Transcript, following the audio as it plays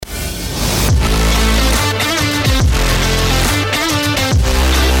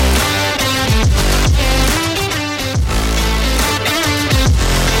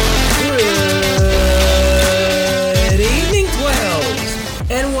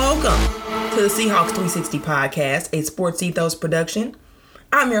to the Seahawks 360 podcast, a Sports Ethos production.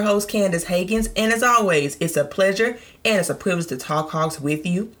 I'm your host, Candace Hagans, and as always, it's a pleasure and it's a privilege to talk Hawks with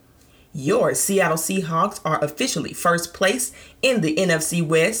you. Your Seattle Seahawks are officially first place in the NFC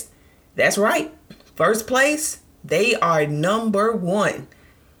West. That's right, first place. They are number one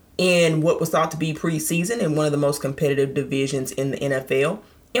in what was thought to be preseason in one of the most competitive divisions in the NFL.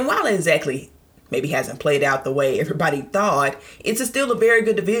 And while it exactly maybe hasn't played out the way everybody thought, it's still a very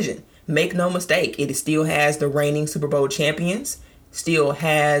good division. Make no mistake, it still has the reigning Super Bowl champions, still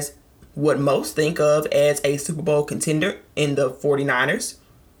has what most think of as a Super Bowl contender in the 49ers.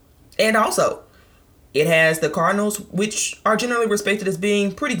 And also, it has the Cardinals, which are generally respected as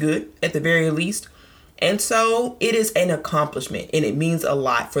being pretty good at the very least. And so it is an accomplishment, and it means a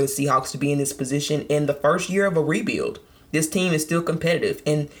lot for the Seahawks to be in this position in the first year of a rebuild. This team is still competitive,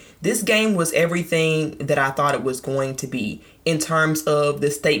 and this game was everything that I thought it was going to be in terms of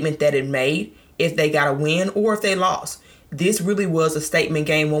the statement that it made if they got a win or if they lost. This really was a statement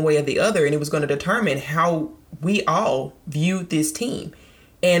game one way or the other, and it was going to determine how we all viewed this team.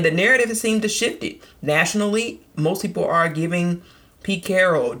 And the narrative seemed to shift it. Nationally, most people are giving Pete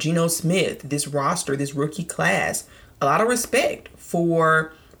Carroll, Geno Smith, this roster, this rookie class, a lot of respect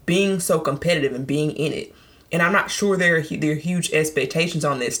for being so competitive and being in it. And I'm not sure there are huge expectations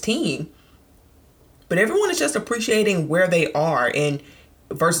on this team, but everyone is just appreciating where they are and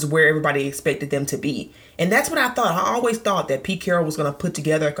versus where everybody expected them to be. And that's what I thought. I always thought that Pete Carroll was going to put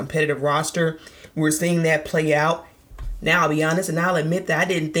together a competitive roster. We're seeing that play out. Now, I'll be honest, and I'll admit that I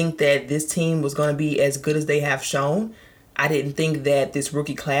didn't think that this team was going to be as good as they have shown. I didn't think that this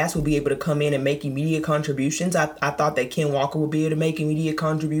rookie class would be able to come in and make immediate contributions. I thought that Ken Walker would be able to make immediate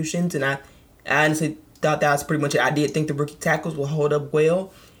contributions, and I honestly thought that was pretty much it. I did think the rookie tackles will hold up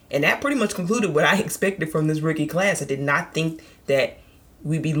well, and that pretty much concluded what I expected from this rookie class. I did not think that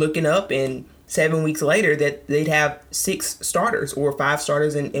we'd be looking up and 7 weeks later that they'd have 6 starters or 5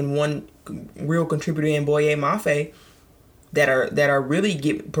 starters and one real contributor in Boye Mafe that are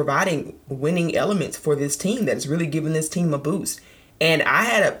really providing winning elements for this team, that is really giving this team a boost. And I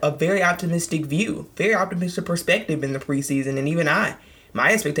had a very optimistic view, very optimistic perspective in the preseason, and even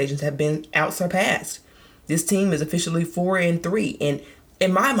my expectations have been outsurpassed. This team is officially 4-3, and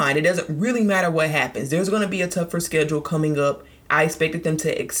in my mind, it doesn't really matter what happens. There's going to be a tougher schedule coming up. I expected them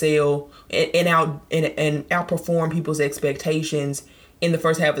to excel and outperform people's expectations in the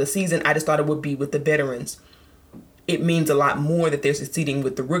first half of the season. I just thought it would be with the veterans. It means a lot more that they're succeeding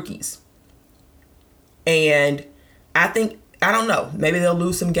with the rookies. And I don't know, maybe they'll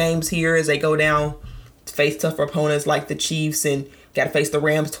lose some games here as they go down, face tougher opponents like the Chiefs and got to face the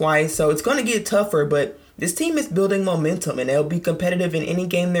Rams twice. So it's going to get tougher, but this team is building momentum and they'll be competitive in any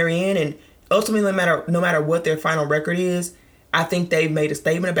game they're in. And ultimately, no matter what their final record is, I think they've made a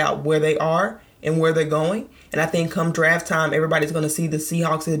statement about where they are and where they're going. And I think come draft time, everybody's going to see the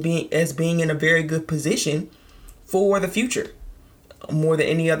Seahawks as being in a very good position for the future, more than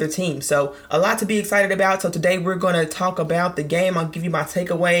any other team. So a lot to be excited about. So today we're going to talk about the game. I'll give you my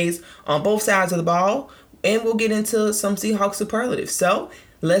takeaways on both sides of the ball, and we'll get into some Seahawks superlatives. So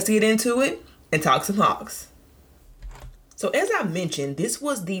let's get into it and talk some Hawks. So as I mentioned, this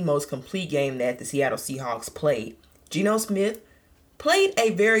was the most complete game that the Seattle Seahawks played. Geno Smith played a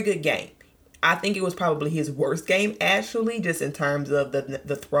very good game. I think it was probably his worst game, actually, just in terms of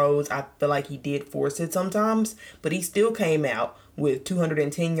the throws. I feel like he did force it sometimes, but he still came out with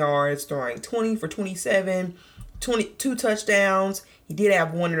 210 yards, throwing 20 for 27, 22 touchdowns. He did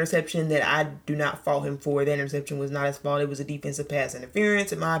have one interception that I do not fault him for. That interception was not his fault. It was a defensive pass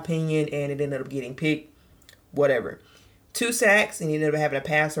interference, in my opinion, and it ended up getting picked. Whatever. 2 sacks, and he ended up having a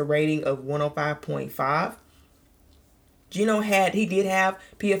passer rating of 105.5. Geno did have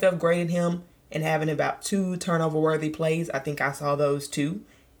PFF graded him and having about 2 turnover-worthy plays. I think I saw those 2.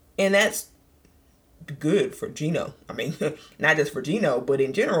 And that's good for Geno. I mean, not just for Geno, but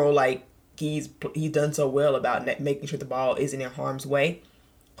in general, like, he's done so well about making sure the ball isn't in harm's way.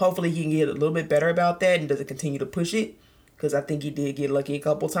 Hopefully he can get a little bit better about that and doesn't continue to push it, because I think he did get lucky a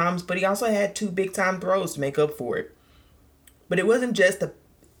couple times. But he also had 2 big-time throws to make up for it. But it wasn't just a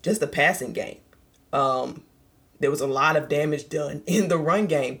passing game. There was a lot of damage done in the run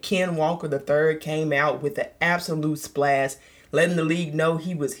game. Ken Walker III came out with an absolute splash, letting the league know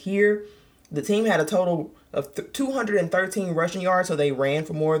he was here. The team had a total of 213 rushing yards, so they ran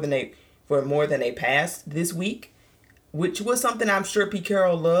for more than they passed this week, which was something I'm sure Pete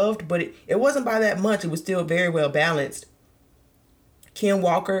Carroll loved, but it wasn't by that much. It was still very well balanced. Ken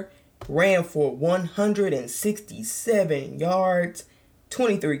Walker ran for 167 yards,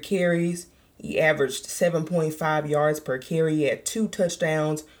 23 carries. He averaged 7.5 yards per carry. He had 2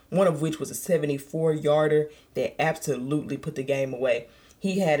 touchdowns, one of which was a 74-yarder that absolutely put the game away.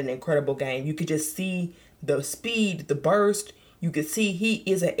 He had an incredible game. You could just see the speed, the burst. You could see he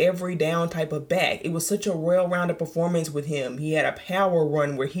is an every down type of back. It was such a well-rounded performance with him. He had a power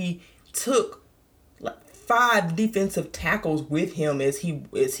run where he took like 5 defensive tackles with him as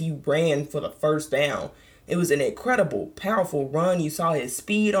he ran for the first down. It was an incredible, powerful run. You saw his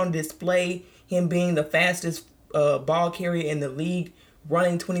speed on display, him being the fastest ball carrier in the league,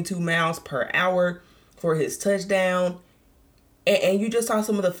 running 22 miles per hour for his touchdown. And you just saw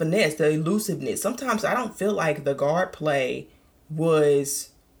some of the finesse, the elusiveness. Sometimes I don't feel like the guard play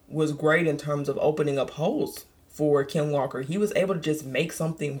was great in terms of opening up holes for Ken Walker. He was able to just make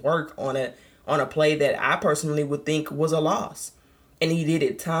something work on a play that I personally would think was a loss. And he did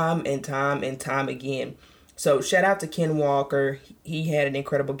it time and time and time again. So shout out to Ken Walker. He had an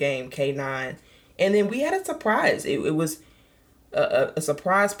incredible game, K9. And then we had a surprise. It was a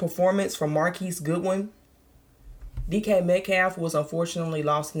surprise performance from Marquise Goodwin. DK Metcalf was unfortunately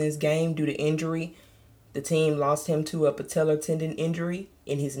lost in this game due to injury. The team lost him to a patellar tendon injury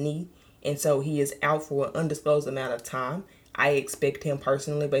in his knee. And so he is out for an undisclosed amount of time. I expect him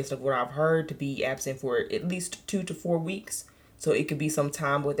personally, based on what I've heard, to be absent for at least 2 to 4 weeks. So it could be some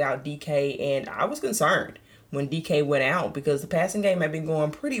time without DK. And I was concerned when DK went out because the passing game had been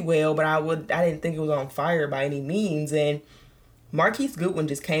going pretty well, but I didn't think it was on fire by any means. And Marquise Goodwin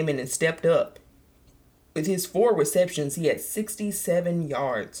just came in and stepped up. With his 4 receptions, he had 67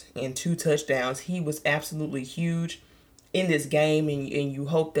 yards and 2 touchdowns. He was absolutely huge in this game, and you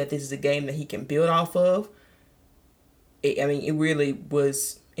hope that this is a game that he can build off of. It really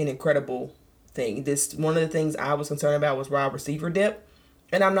was an incredible thing. One of the things I was concerned about was wide receiver depth.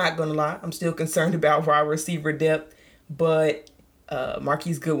 And I'm not going to lie, I'm still concerned about wide receiver depth. But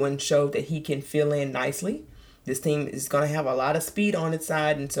Marquise Goodwin showed that he can fill in nicely. This team is going to have a lot of speed on its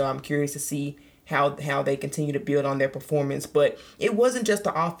side, and so I'm curious to see how they continue to build on their performance. But it wasn't just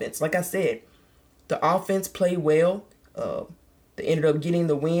the offense. Like I said, the offense played well. They ended up getting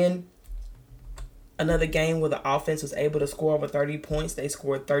the win. Another game where the offense was able to score over 30 points. They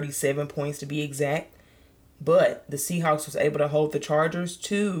scored 37 points to be exact. But the Seahawks was able to hold the Chargers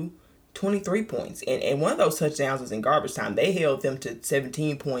to 23 points. And one of those touchdowns was in garbage time. They held them to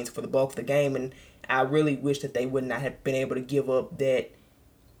 17 points for the bulk of the game. And I really wish that they would not have been able to give up that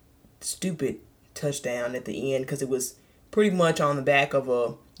stupid touchdown at the end, because it was pretty much on the back of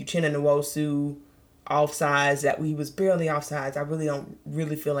a Uchenna Nwosu offsides. That he was barely offsides. I really don't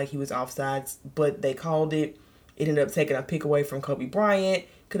feel like he was offsides, but they called it. It ended up taking a pick away from Kobe Bryant.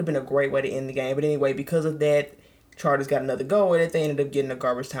 Could have been a great way to end the game. But anyway, because of that, Chargers got another go at it. They ended up getting a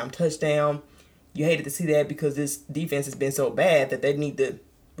garbage time touchdown. You hated to see that because this defense has been so bad that they need to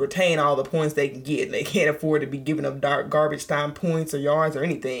retain all the points they can get. They can't afford to be giving up garbage time points or yards or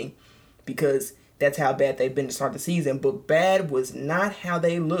anything, because that's how bad they've been to start the season. But bad was not how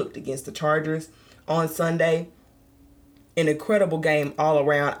they looked against the Chargers on Sunday. An incredible game all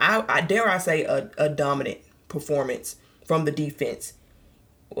around. I dare I say a dominant performance from the defense.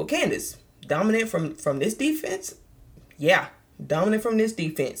 Well, Candace, dominant from this defense? Yeah, dominant from this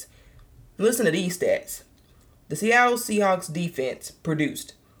defense. Listen to these stats. The Seattle Seahawks defense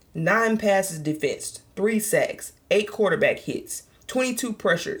produced 9 passes defensed, 3 sacks, 8 quarterback hits, 22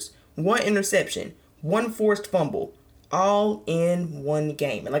 pressures, 1 interception, 1 forced fumble, all in one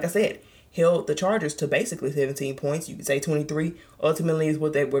game. And like I said, held the Chargers to basically 17 points. You could say 23 ultimately is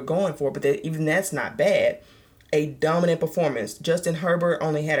what they were going for, but even that's not bad. A dominant performance. Justin Herbert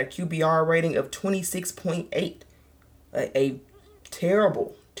only had a QBR rating of 26.8. A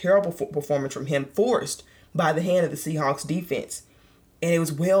terrible performance from him, forced by the hand of the Seahawks defense. And it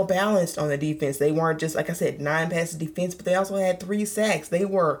was well balanced on the defense. They weren't just, like I said, 9 passes defense, but they also had 3 sacks. They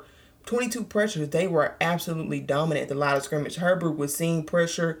were 22 pressures. They were absolutely dominant at the line of scrimmage. Herbert was seeing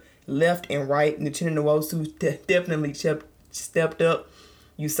pressure left and right. Uchenna Nwosu definitely stepped up.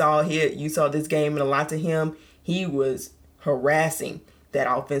 You saw this game and a lot to him. He was harassing that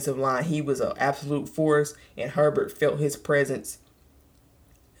offensive line. He was an absolute force, and Herbert felt his presence.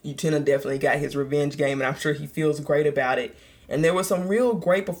 Uchenna definitely got his revenge game, and I'm sure he feels great about it. And there were some real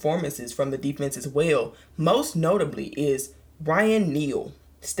great performances from the defense as well. Most notably is Ryan Neal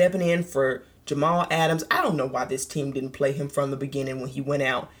stepping in for Jamal Adams. I don't know why this team didn't play him from the beginning when he went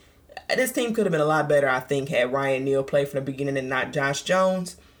out. This team could have been a lot better, I think, had Ryan Neal played from the beginning and not Josh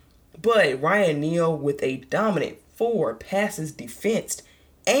Jones. But Ryan Neal with a dominant 4 passes defensed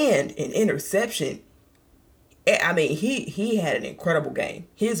and an interception. I mean, he had an incredible game.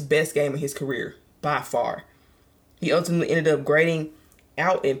 His best game of his career by far. He ultimately ended up grading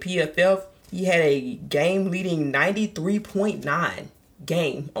out in PFF He had a game-leading 93.9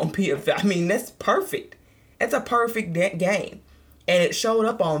 game on PFF. I mean, that's perfect. That's a perfect game. And it showed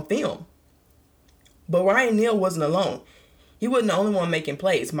up on film. But Ryan Neal wasn't alone. He wasn't the only one making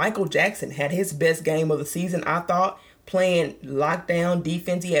plays. Michael Jackson had his best game of the season, I thought, playing lockdown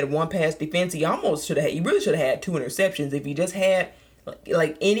defense. He had one pass defense. He really should have had 2 interceptions if he just had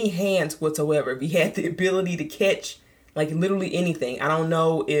like any hands whatsoever. If he had the ability to catch like literally anything. I don't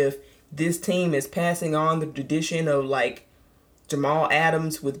know if this team is passing on the tradition of like Jamal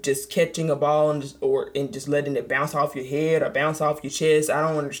Adams with just catching a ball and just letting it bounce off your head or bounce off your chest. I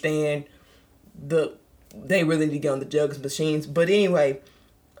don't understand. They really need to get on the jugs machines. But anyway,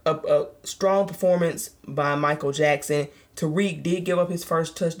 a strong performance by Michael Jackson. Tariq did give up his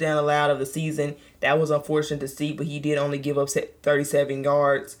first touchdown allowed of the season. That was unfortunate to see, but he did only give up 37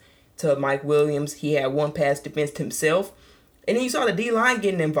 yards to Mike Williams. He had one pass defense himself. And then you saw the D-line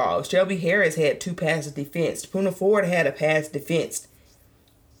getting involved. Shelby Harris had 2 passes defensed. Poona Ford had a pass defensed.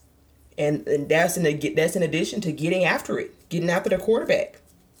 And that's in addition to getting after the quarterback.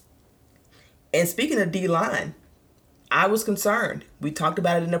 And speaking of D-line, I was concerned. We talked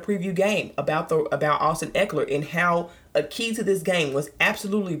about it in a preview game about Austin Ekeler and how a key to this game was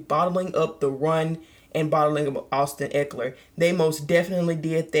absolutely bottling up the run and bottling up Austin Ekeler. They most definitely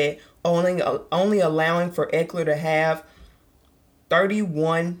did that, only allowing for Ekeler to have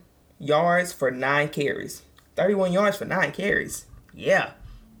 31 yards for 9 carries. 31 yards for 9 carries. Yeah,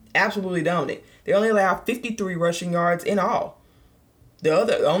 absolutely dominant. They only allowed 53 rushing yards in all.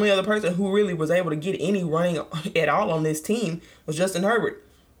 The only other person who really was able to get any running at all on this team was Justin Herbert,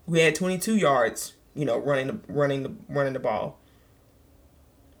 who had 22 yards, running the ball,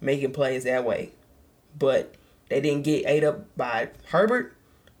 making plays that way. But they didn't get ate up by Herbert,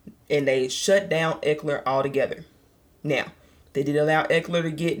 and they shut down Ekeler altogether. Now, they did allow Ekeler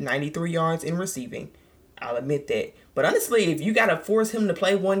to get 93 yards in receiving. I'll admit that. But honestly, if you got to force him to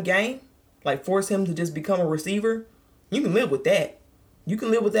play one game, like force him to just become a receiver, you can live with that. You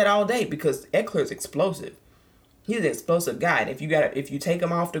can live with that all day because Ekeler is explosive. He's an explosive guy. And if you take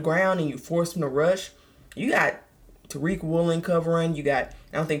him off the ground and you force him to rush, you got Tariq Woolen covering. I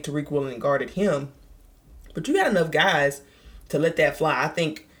don't think Tariq Woolen guarded him, but you got enough guys to let that fly. I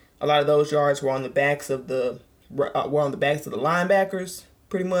think a lot of those yards were on the backs of the linebackers,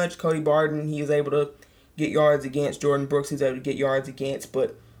 pretty much. Cody Barton, he was able to get yards against. Jordan Brooks, he was able to get yards against.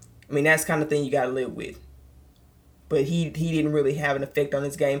 But, I mean, that's the kind of thing you got to live with. But he didn't really have an effect on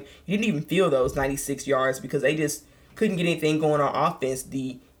this game. You didn't even feel those 96 yards because they just couldn't get anything going on offense.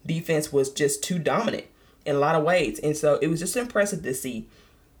 The defense was just too dominant in a lot of ways. And so it was just impressive to see.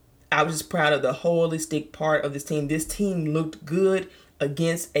 I was just proud of the holistic part of this team. This team looked good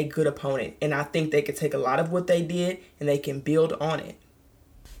against a good opponent. And I think they could take a lot of what they did and they can build on it.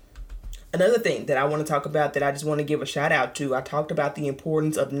 Another thing that I want to talk about that I just want to give a shout out to, I talked about the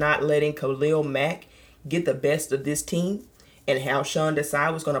importance of not letting Khalil Mack get the best of this team and how Sean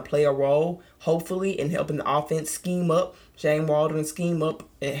Desai was going to play a role, hopefully, in helping the offense scheme up, Shane Waldron scheme up,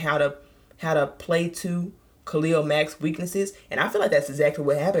 and how to play to Khalil Mack's weaknesses. And I feel like that's exactly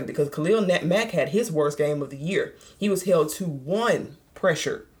what happened because Khalil Mack had his worst game of the year. He was held to 1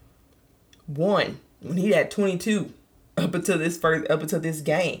 pressure. 1. When he had 22 up until this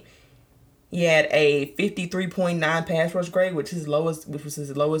game. He had a 53.9 pass rush grade, which was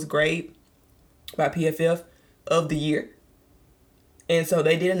his lowest grade by PFF of the year. And so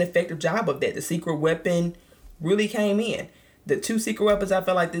they did an effective job of that. The secret weapon really came in. The 2 secret weapons I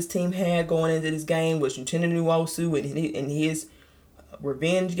felt like this team had going into this game was Uchenna Nwosu in his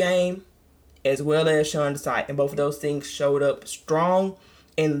revenge game, as well as Sean Desai. And both of those things showed up strong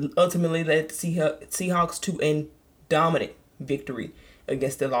and ultimately led the Seahawks to a dominant victory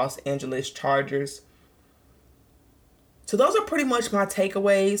against the Los Angeles Chargers. So those are pretty much my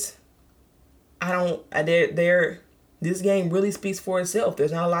takeaways. This game really speaks for itself.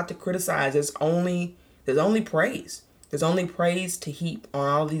 There's not a lot to criticize. There's only praise. There's only praise to heap on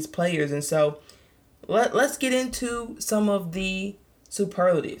all these players. And so let's get into some of the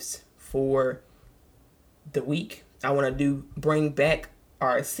superlatives for the week. I want to bring back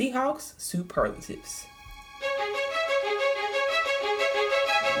our Seahawks superlatives.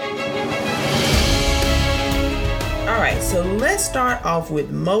 All right, so let's start off with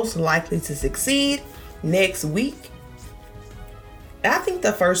most likely to succeed next week. I think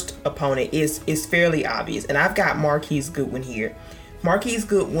the first opponent is fairly obvious, and I've got Marquise Goodwin here. Marquise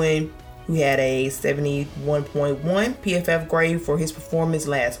Goodwin, who had a 71.1 PFF grade for his performance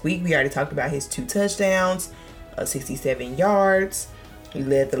last week. We already talked about his 2 touchdowns, 67 yards. He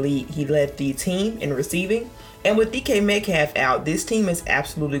led the league. He led the team in receiving. And with DK Metcalf out, this team is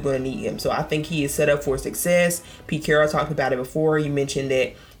absolutely going to need him. So I think he is set up for success. Pete Carroll talked about it before. You mentioned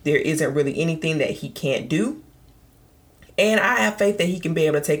that there isn't really anything that he can't do. And I have faith that he can be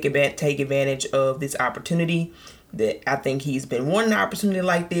able to take advantage of this opportunity. That I think he's been wanting an opportunity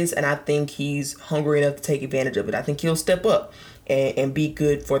like this, and I think he's hungry enough to take advantage of it. I think he'll step up and be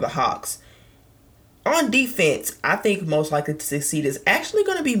good for the Hawks. On defense, I think most likely to succeed is actually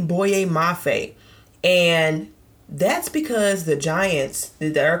going to be Boye Mafe. And that's because the Giants,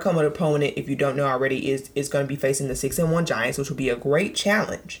 their upcoming opponent, if you don't know already, is going to be facing the 6-1 Giants, which will be a great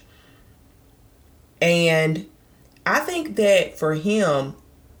challenge. And I think that for him,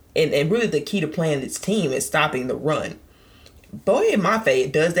 and really the key to playing this team is stopping the run. Boye Mafe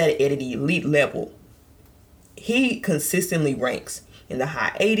does that at an elite level. He consistently ranks in the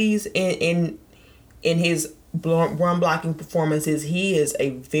high 80s in his run blocking performances. He is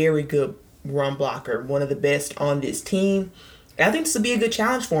a very good run blocker, one of the best on this team. And I think this will be a good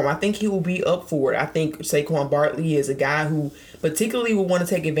challenge for him. I think he will be up for it. I think Saquon Barkley is a guy who particularly will want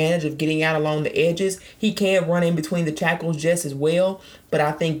to take advantage of getting out along the edges. He can run in between the tackles just as well, but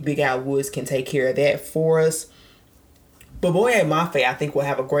I think Big Al Woods can take care of that for us. But Boye Mafe, I think, will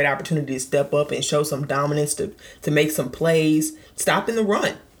have a great opportunity to step up and show some dominance, to make some plays, stopping the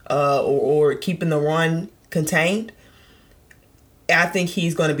run or keeping the run contained. I think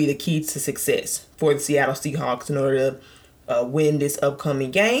he's going to be the key to success for the Seattle Seahawks in order to win this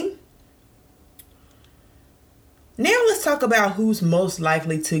upcoming game. Now let's talk about who's most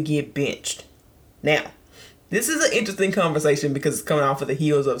likely to get benched. Now, this is an interesting conversation because it's coming off of the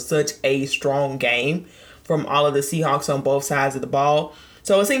heels of such a strong game from all of the Seahawks on both sides of the ball.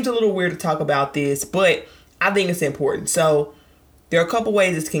 So it seems a little weird to talk about this, but I think it's important. So there are a couple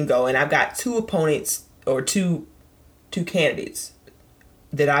ways this can go, and I've got two opponents or two candidates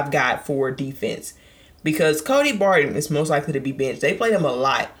that I've got for defense. Because Cody Barton is most likely to be benched. They played him a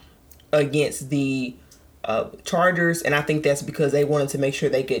lot against the Chargers, and I think that's because they wanted to make sure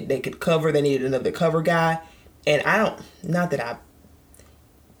they could cover. They needed another cover guy, and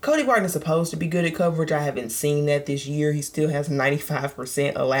Cody Barton is supposed to be good at coverage. I haven't seen that this year. He still has a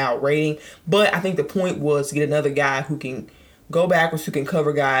 95% allowed rating, but I think the point was to get another guy who can go backwards, who can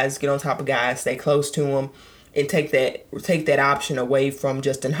cover guys, get on top of guys, stay close to them, and take that option away from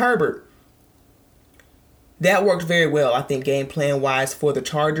Justin Herbert. That worked very well, I think, game plan wise for the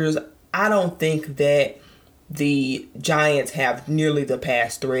Chargers. I don't think that the Giants have nearly the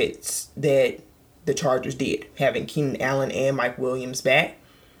pass threats that the Chargers did, having Keenan Allen and Mike Williams back.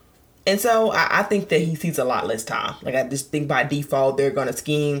 And so I think that he sees a lot less time. Like, I just think by default they're going to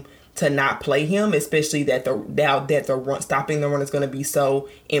scheme to not play him, especially that stopping the run is going to be so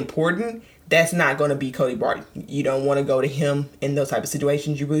important. That's not going to be Cody Barton. You don't want to go to him in those type of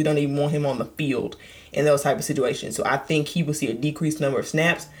situations. You really don't even want him on the field in those type of situations. So I think he will see a decreased number of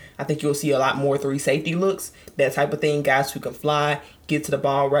snaps. I think you'll see a lot more 3 safety looks, that type of thing. Guys who can fly, get to the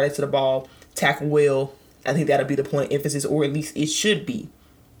ball, right into the ball, tackle well. I think that'll be the point of emphasis, or at least it should be.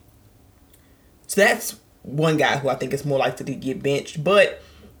 So that's one guy who I think is more likely to get benched. But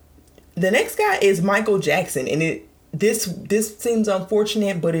the next guy is Michael Jackson, and this seems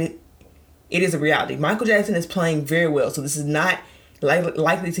unfortunate, but it is a reality. Michael Jackson is playing very well, so this is not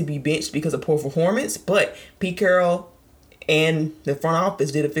likely to be benched because of poor performance. But Pete Carroll and the front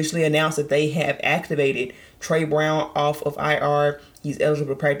office did officially announce that they have activated Trey Brown off of IR. He's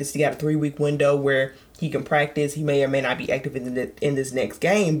eligible to practice. He got a 3-week window where he can practice. He may or may not be active in this next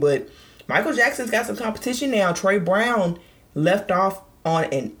game, but Michael Jackson's got some competition now. Trey Brown left off on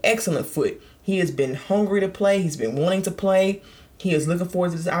an excellent foot. He has been hungry to play. He's been wanting to play. He is looking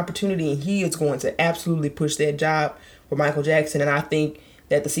forward to this opportunity, and he is going to absolutely push that job for Michael Jackson. And I think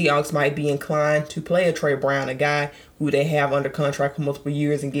that the Seahawks might be inclined to play a Trey Brown, a guy who they have under contract for multiple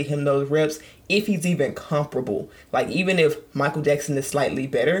years, and get him those reps if he's even comparable. Like, even if Michael Jackson is slightly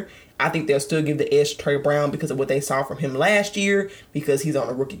better, I think they'll still give the edge to Trey Brown because of what they saw from him last year, because he's on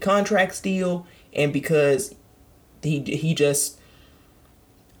a rookie contract still, and because he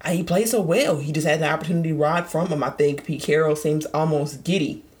plays so well. He just had the opportunity to ride from him. I think Pete Carroll seems almost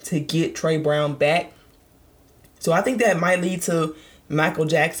giddy to get Trey Brown back. So I think that might lead to Michael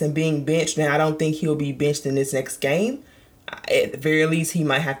Jackson being benched. Now, I don't think he'll be benched in this next game. At the very least, he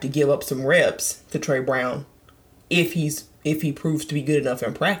might have to give up some reps to Trey Brown if he proves to be good enough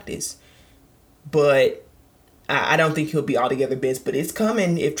in practice. But I don't think he'll be altogether benched. But it's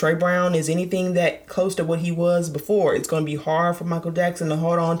coming. If Trey Brown is anything that close to what he was before, it's going to be hard for Michael Jackson to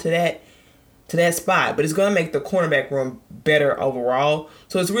hold on to that spot. But it's going to make the cornerback room better overall.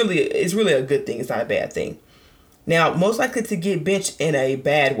 So it's really a good thing. It's not a bad thing. Now, most likely to get benched in a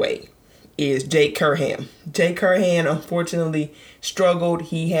bad way is Jake Curhan. Jake Curhan, unfortunately, struggled.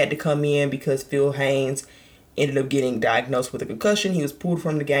 He had to come in because Phil Haynes ended up getting diagnosed with a concussion. He was pulled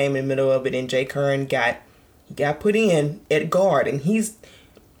from the game in the middle of it, and Jake Curhan got put in at guard. And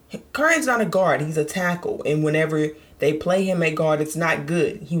Curran's not a guard. He's a tackle. And whenever they play him at guard, it's not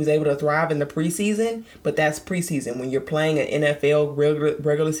good. He was able to thrive in the preseason, but that's preseason. When you're playing an NFL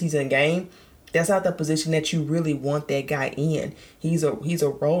regular season game, that's not the position that you really want that guy in. He's a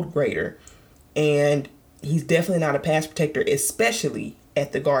road grader, and he's definitely not a pass protector, especially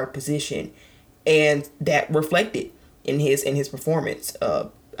at the guard position. And that reflected in his performance. A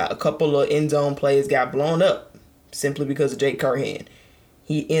couple of end zone plays got blown up simply because of Jake Curhan.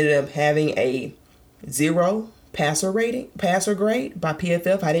 He ended up having a 0 passer grade by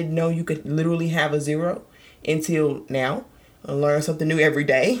PFF. I didn't know you could literally have a 0 until now. I learn something new every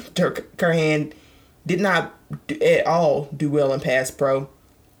day. Curhan did not at all do well in pass pro.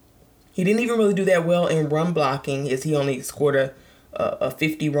 He didn't even really do that well in run blocking, as he only scored a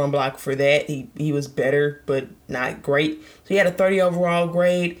 50 run block for that. He was better, but not great. So he had a 30 overall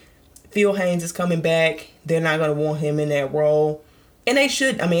grade. Phil Haynes is coming back. They're not going to want him in that role. And they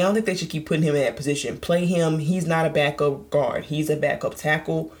should. I don't think they should keep putting him in that position. Play him. He's not a backup guard. He's a backup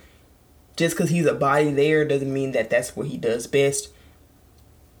tackle. Just because he's a body there doesn't mean that that's what he does best.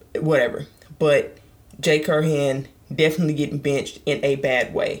 Whatever. But Jake Curhan definitely getting benched in a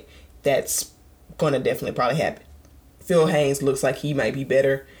bad way. That's going to definitely probably happen. Phil Haynes looks like he might be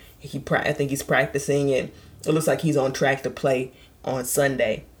better. I think he's practicing, and it looks like he's on track to play on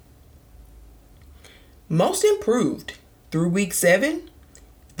Sunday. Most improved through week 7,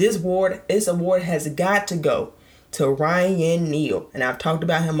 this award has got to go to Ryan Neal. And I've talked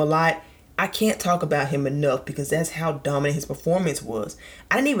about him a lot. I can't talk about him enough because that's how dominant his performance was.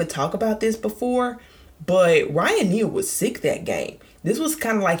 I didn't even talk about this before, but Ryan Neal was sick that game. This was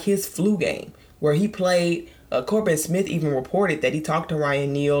kind of like his flu game where he played. Corbin Smith even reported that he talked to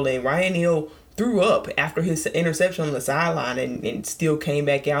Ryan Neal, and Ryan Neal threw up after his interception on the sideline and still came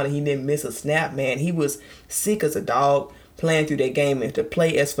back out, and he didn't miss a snap, man. He was sick as a dog playing through that game, and to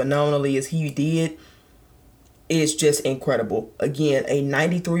play as phenomenally as he did is just incredible. Again, a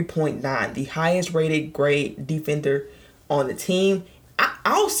 93.9, the highest rated grade defender on the team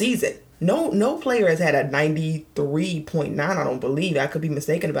all season. No player has had a 93.9, I don't believe. I could be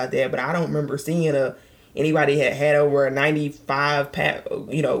mistaken about that, but I don't remember seeing anybody had over a 95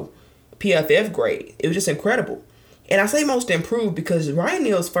 PFF grade. It was just incredible. And I say most improved because Ryan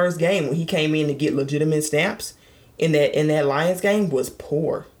Neal's first game when he came in to get legitimate snaps in that Lions game was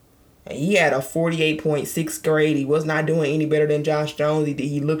poor. And he had a 48.6 grade. He was not doing any better than Josh Jones.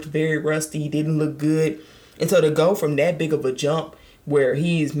 He looked very rusty. He didn't look good. And so to go from that big of a jump where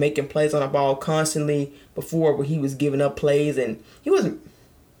he's making plays on the ball constantly before where he was giving up plays, and he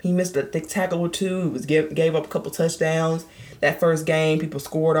missed a thick tackle or two. He gave up a couple touchdowns. That first game, people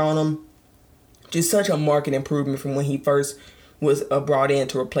scored on him. Just such a marked improvement from when he first was brought in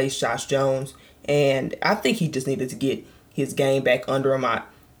to replace Josh Jones. And I think he just needed to get his game back under him.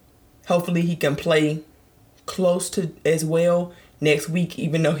 Hopefully he can play close to as well next week,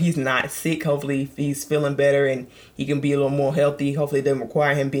 even though he's not sick. Hopefully he's feeling better and he can be a little more healthy. Hopefully it doesn't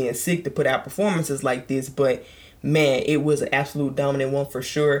require him being sick to put out performances like this. But man, it was an absolute dominant one for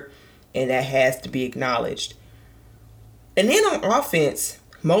sure, and that has to be acknowledged. And then on offense,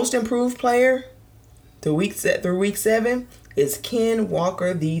 most improved player through week 7 is Ken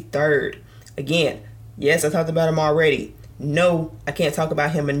Walker III. Again, yes, I talked about him already. No, I can't talk about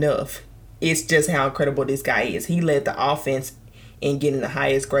him enough. It's just how incredible this guy is. He led the offense in getting the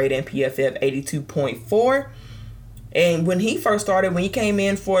highest grade in PFF, 82.4. And when he first started, when he came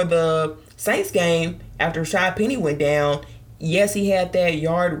in for the Saints game after Rashad Penny went down, yes, he had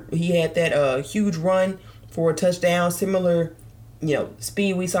that huge run for a touchdown, similar,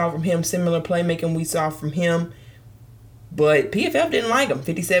 speed we saw from him, similar playmaking we saw from him. But PFF didn't like him,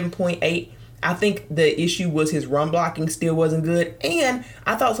 57.8. I think the issue was his run blocking still wasn't good, and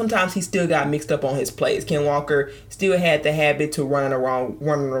I thought sometimes he still got mixed up on his plays. Ken Walker still had the habit to run in the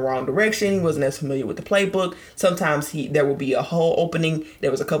wrong direction. He wasn't as familiar with the playbook. Sometimes there would be a hole opening. There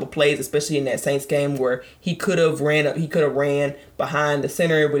was a couple plays, especially in that Saints game, where he could have ran behind the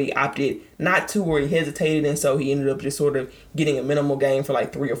center, but he opted not to, or he hesitated, and so he ended up just sort of getting a minimal gain for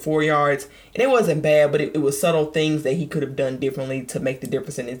like 3 or 4 yards. And it wasn't bad, but it was subtle things that he could have done differently to make the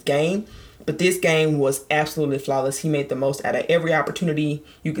difference in his game. But this game was absolutely flawless. He made the most out of every opportunity.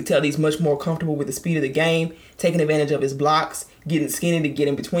 You could tell he's much more comfortable with the speed of the game, taking advantage of his blocks, getting skinny to get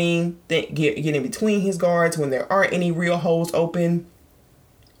in between his guards when there aren't any real holes open.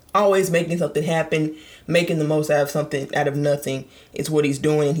 always making something happen, making the most out of something, out of nothing is what he's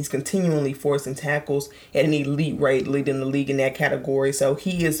doing. And he's continually forcing tackles at an elite rate, leading the league in that category. So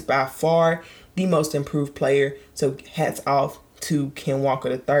he is by far the most improved player. So hats off to Ken Walker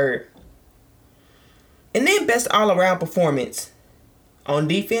III. And then best all-around performance. On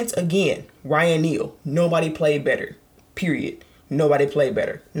defense, again, Ryan Neal. Nobody played better. Period. Nobody played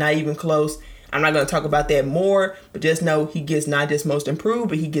better. Not even close. I'm not going to talk about that more, but just know he gets not just most improved,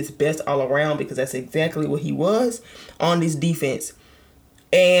 but he gets best all around because that's exactly what he was on this defense.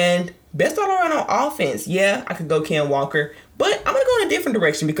 And best all around on offense, yeah, I could go Ken Walker, but I'm going to go in a different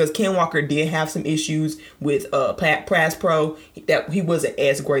direction because Ken Walker did have some issues with Pass Pro. That he wasn't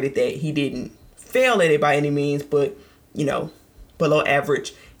as great at that. He didn't fail at it by any means, but, you know, below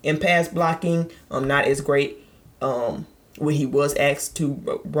average. In pass blocking, not as great. When he was asked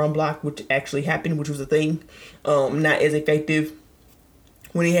to run block, which actually happened, which was a thing, not as effective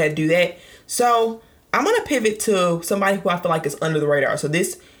when he had to do that. So I'm going to pivot to somebody who I feel like is under the radar. So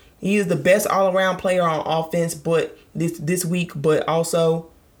he is the best all-around player on offense, but this week, but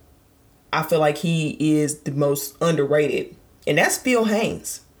also I feel like he is the most underrated, and that's Phil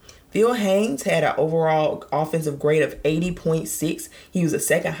Haynes. Phil Haynes had an overall offensive grade of 80.6. He was the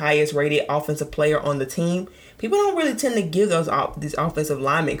second highest rated offensive player on the team. People don't really tend to give these offensive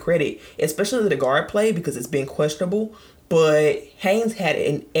linemen credit, especially the guard play, because it's been questionable. But Haynes had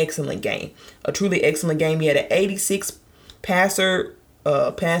an excellent game, a truly excellent game. He had an 86 pass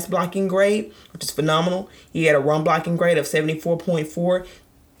blocking grade, which is phenomenal. He had a run blocking grade of 74.4,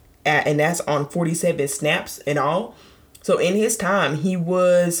 and that's on 47 snaps in all. So in his time, he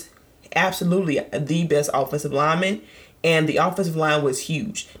was absolutely the best offensive lineman, and the offensive line was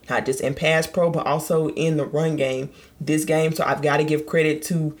huge, not just in pass pro, but also in the run game this game. So I've got to give credit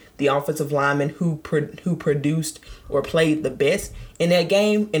to the offensive lineman who produced or played the best in that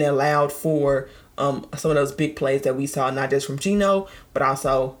game and allowed for some of those big plays that we saw, not just from Geno, but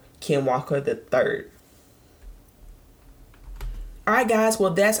also Ken Walker III. All right, guys.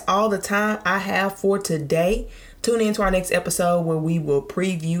 Well, that's all the time I have for today. Tune in to our next episode where we will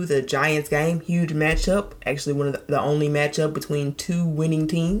preview the Giants game. Huge matchup. Actually, one of the only matchup between two winning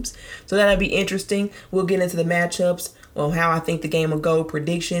teams. So that'll be interesting. We'll get into the matchups, how I think the game will go,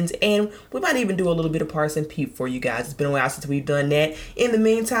 predictions, and we might even do a little bit of parse and peep for you guys. It's been a while since we've done that. In the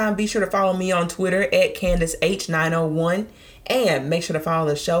meantime, be sure to follow me on Twitter at CandaceH901. And make sure to follow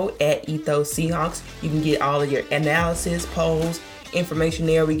the show at Ethos Seahawks. You can get all of your analysis, polls, information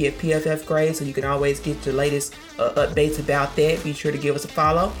there. We get PFF grades, so you can always get the latest updates about that. Be sure to give us a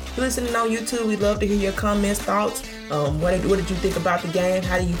follow. If you're listening on YouTube, we'd love to hear your comments, thoughts. What did you think about the game?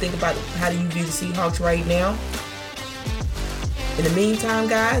 How do you view the Seahawks right now? In the meantime,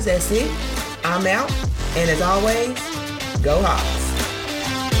 guys, that's it. I'm out. And as always, go Hawks.